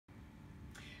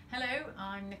Hello,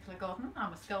 I'm Nicola Godden,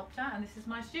 I'm a sculptor and this is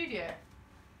my studio.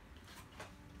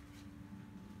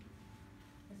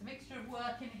 There's a mixture of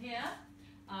work in here,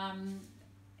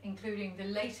 including the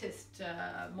latest,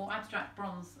 more abstract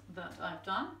bronze that I've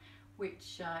done,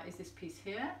 which is this piece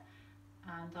here,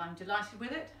 and I'm delighted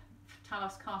with it.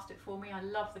 Talos cast it for me. I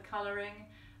love the colouring.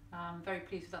 I'm very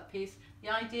pleased with that piece. The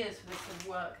ideas for this sort of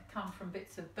work come from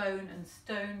bits of bone and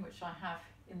stone, which I have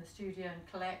in the studio and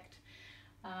collect.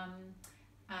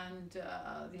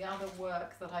 The other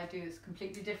work that I do is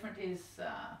completely different, is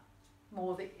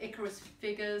more the Icarus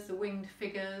figures, the winged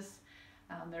figures.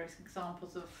 There are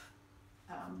examples of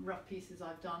rough pieces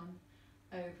I've done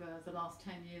over the last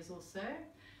 10 years or so.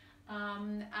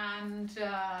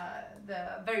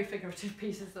 The very figurative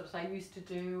pieces that I used to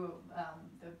do,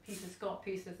 the Peter Scott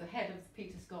pieces, the head of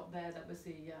Peter Scott there, that was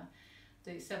the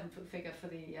 7-foot figure for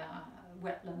the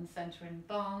wetland centre in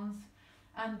Barnes.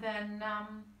 And then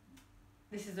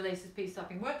this is the latest piece I've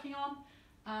been working on.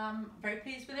 Very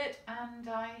pleased with it, and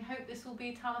I hope this will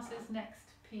be Talos's next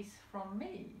piece from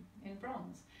me in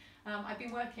bronze. I've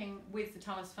been working with the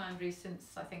Talos Foundry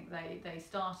since I think they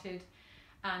started,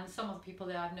 and some of the people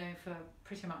there I've known for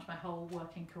pretty much my whole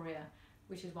working career,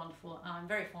 which is wonderful. I'm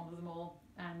very fond of them all,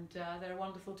 and they're a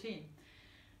wonderful team.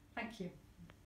 Thank you.